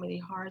through so many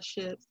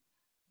hardships.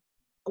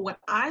 When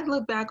I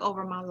look back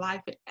over my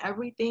life and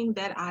everything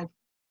that I've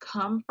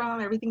come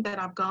from, everything that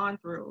I've gone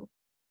through,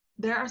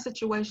 there are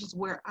situations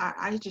where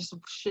I just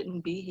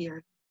shouldn't be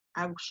here.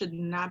 I should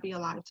not be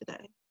alive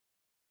today.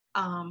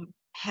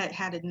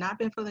 Had it not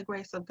been for the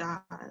grace of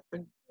God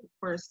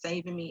for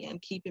saving me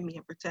and keeping me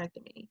and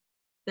protecting me,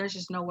 there's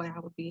just no way I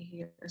would be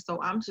here. So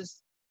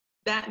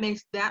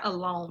that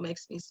alone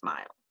makes me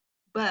smile.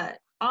 But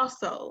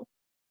also,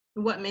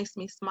 what makes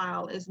me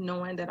smile is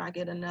knowing that I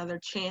get another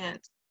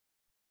chance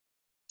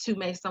to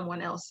make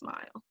someone else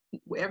smile.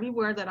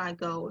 Everywhere that I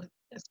go,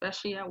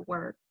 especially at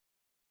work,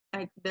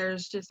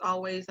 there's just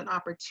always an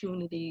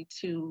opportunity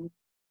to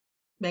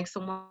make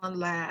someone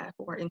laugh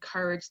or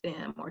encourage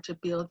them or to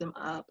build them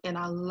up. And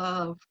I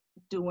love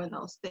doing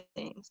those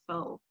things.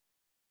 So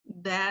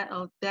that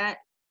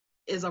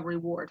is a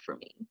reward for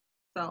me.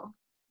 So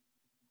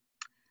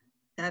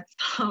that's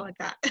all I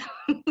got.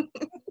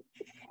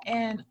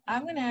 And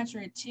I'm going to answer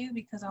it too,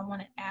 because I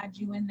want to add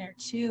you in there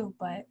too.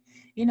 But,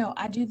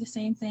 I do the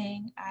same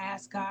thing. I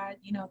ask God,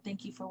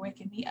 thank you for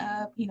waking me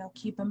up,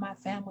 keeping my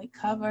family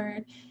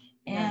covered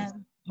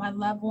and my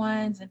loved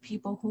ones and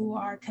people who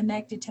are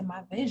connected to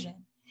my vision.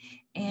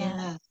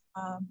 And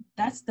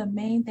that's the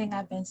main thing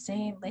I've been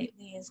saying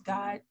lately is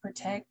God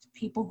protect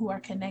people who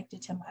are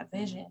connected to my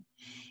vision.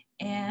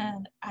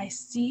 And I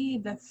see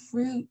the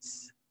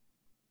fruits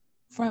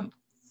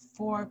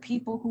for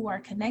people who are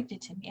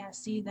connected to me. I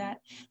see that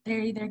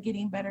they're either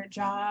getting better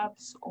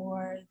jobs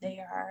or they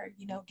are,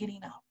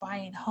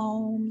 buying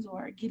homes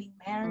or getting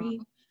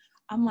married.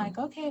 I'm like,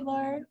 okay,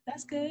 Lord,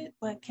 that's good,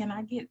 but can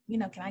I get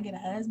a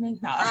husband?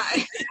 No.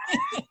 Right.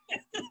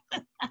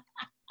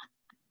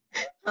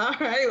 All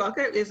right.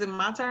 Okay. Is it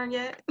my turn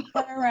yet?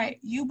 All right.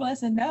 You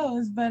blessing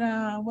those, but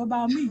what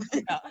about me?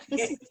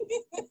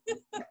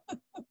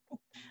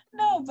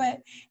 No,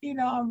 but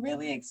I'm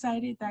really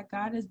excited that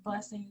God is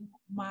blessing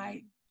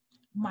my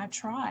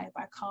tribe.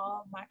 I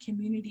call my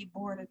community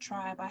board a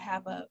tribe. I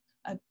have a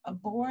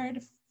board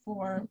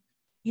for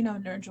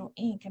Nurgle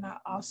Inc. And I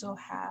also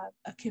have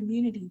a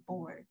community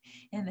board.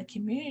 And the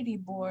community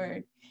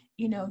board,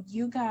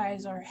 you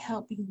guys are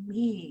helping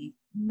me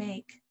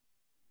make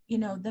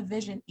the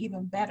vision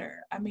even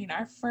better. I mean,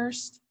 our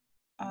first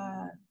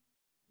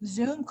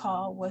Zoom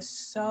call was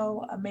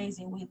so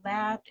amazing. We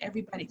laughed,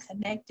 everybody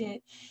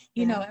connected.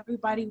 You know, Yeah.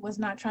 everybody was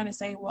not trying to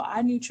say, well,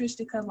 I knew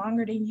Tristica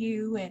longer than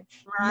you. And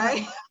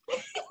Right.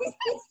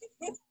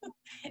 no,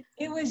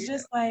 it was Yeah,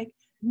 just like,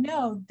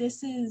 no,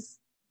 this is,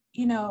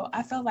 you know,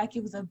 I felt like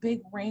it was a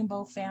big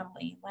rainbow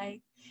family.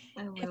 Like,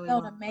 it it really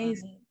felt was.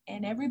 amazing.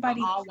 And From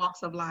everybody, all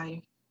walks of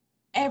life.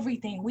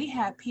 everything. We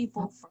had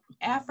people from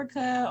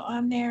Africa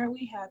on there,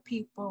 we had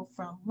people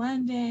from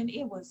London.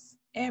 It was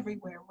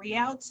everywhere.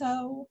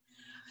 Rialto.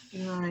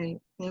 Right.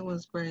 It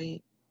was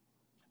great.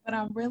 But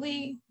I'm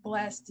really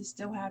blessed to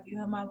still have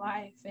you in my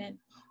life. And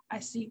I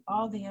see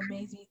all the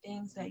amazing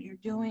things that you're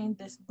doing.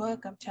 This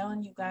book, I'm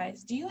telling you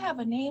guys, do you have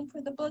a name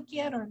for the book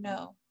yet or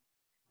no?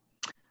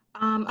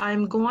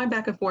 I'm going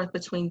back and forth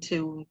between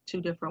two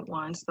different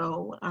ones,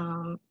 so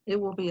it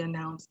will be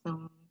announced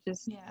soon.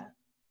 Just Yeah.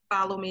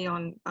 follow me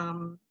on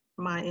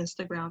my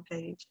Instagram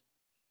page.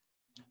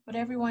 But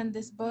everyone,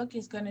 this book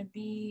is going to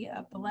be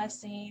a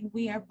blessing.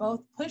 We are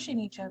both pushing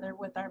each other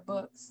with our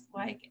books.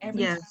 Like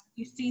every time Yes,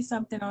 you see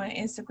something on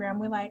Instagram,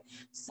 we're like,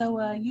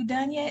 so you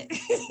done yet?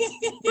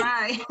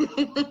 right.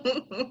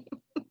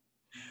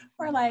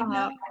 We're like,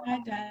 no, uh, we're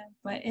not done,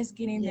 but it's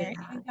getting yeah, there.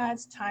 In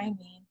God's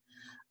timing,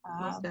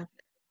 most definitely.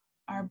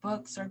 our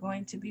books are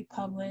going to be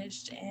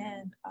published,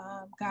 and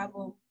God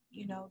will,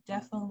 you know,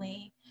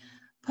 definitely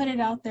put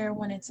it out there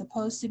when it's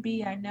supposed to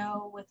be. I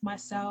know with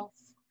myself,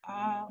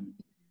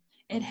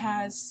 it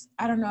has,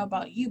 I don't know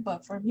about you,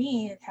 but for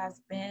me, it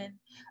has been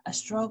a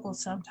struggle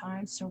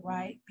sometimes to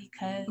write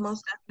because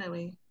Most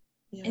definitely.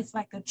 Yeah. it's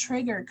like a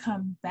trigger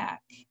come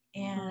back.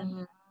 And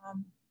hmm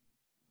um,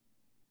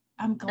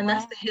 I'm And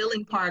that's glad. the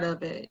healing part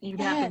of it. You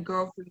have to Yes,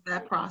 go through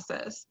that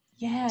process,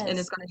 and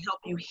it's yes. going to help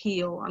you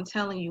heal. I'm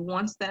telling you,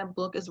 once that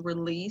book is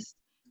released,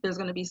 there's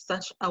going to be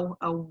such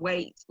a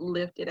weight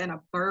lifted and a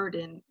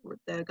burden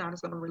that God is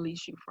going to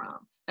release you from.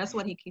 That's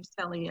what He keeps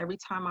telling me every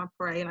time I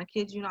pray. And I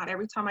kid you not,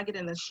 every time I get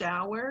in the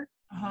shower,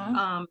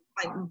 Uh-huh.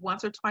 like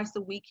once or twice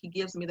a week, He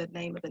gives me the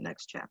name of the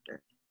next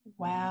chapter.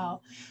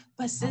 Wow.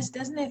 But sis,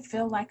 doesn't it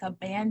feel like a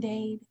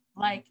band-aid?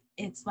 Like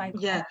it's like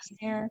on Yes.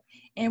 there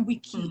and we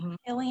keep hmm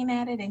peeling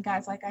at it and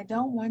God's like, I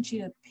don't want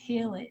you to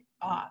peel it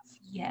off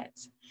yet.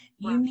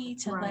 You Right. need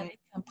to let Right. it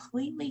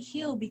completely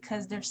heal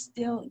because there's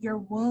still your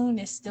wound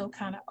is still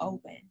kind of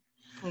open.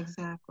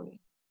 Exactly.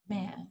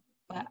 Man.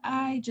 But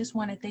I just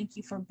want to thank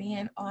you for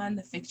being on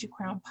the Fix Your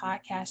Crown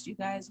podcast, you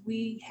guys.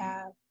 We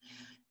have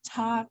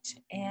talked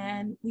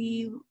and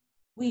we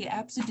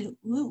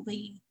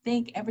absolutely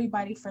thank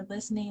everybody for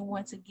listening.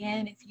 Once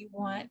again, if you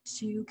want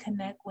to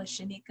connect with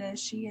Shanika,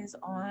 she is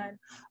on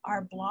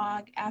our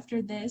blog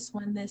after this.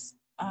 When this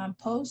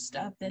post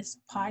of this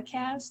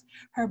podcast,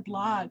 her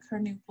blog, her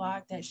new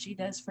blog that she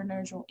does for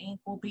Nurgle Inc.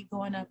 will be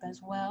going up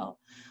as well.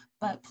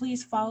 But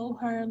please follow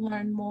her,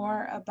 learn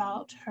more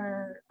about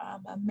her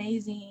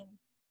amazing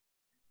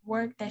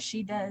work that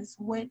she does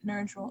with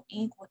Nurgle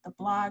Inc. with the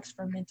blogs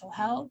for mental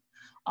health.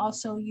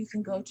 Also, you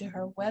can go to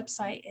her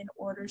website and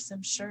order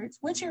some shirts.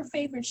 What's your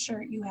favorite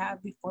shirt you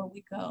have before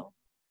we go?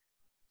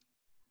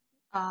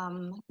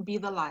 Be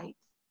the light.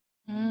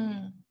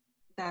 Mm,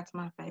 That's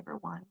my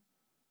favorite one.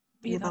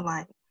 be Be the the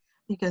light.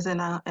 Because in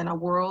a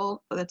world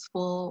that's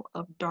full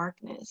of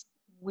darkness,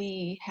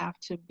 we have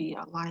to be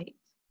a light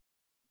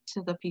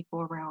to the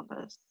people around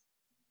us.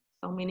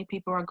 So many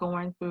people are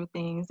going through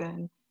things,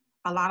 and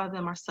a lot of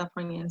them are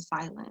suffering in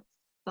silence.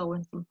 So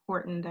it's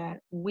important that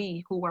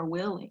we who are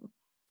willing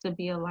to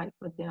be a light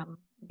for them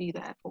be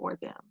that for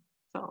them.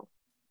 So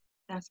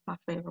that's my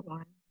favorite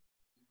one.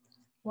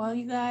 well,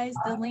 you guys,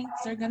 the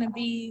links are going to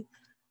be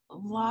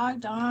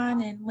logged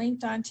on and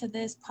linked onto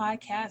this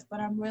podcast, but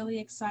I'm really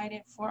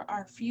excited for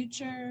our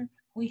future.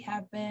 We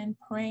have been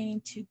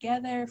praying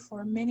together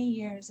for many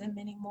years and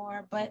many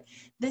more. But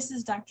this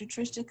is Dr.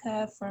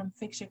 Tristica from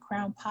Fix Your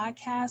Crown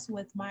podcast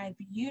with my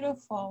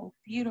beautiful,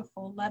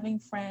 beautiful, loving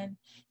friend,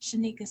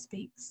 Shanika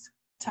Speaks.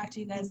 Talk to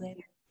you guys Thank later.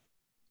 you.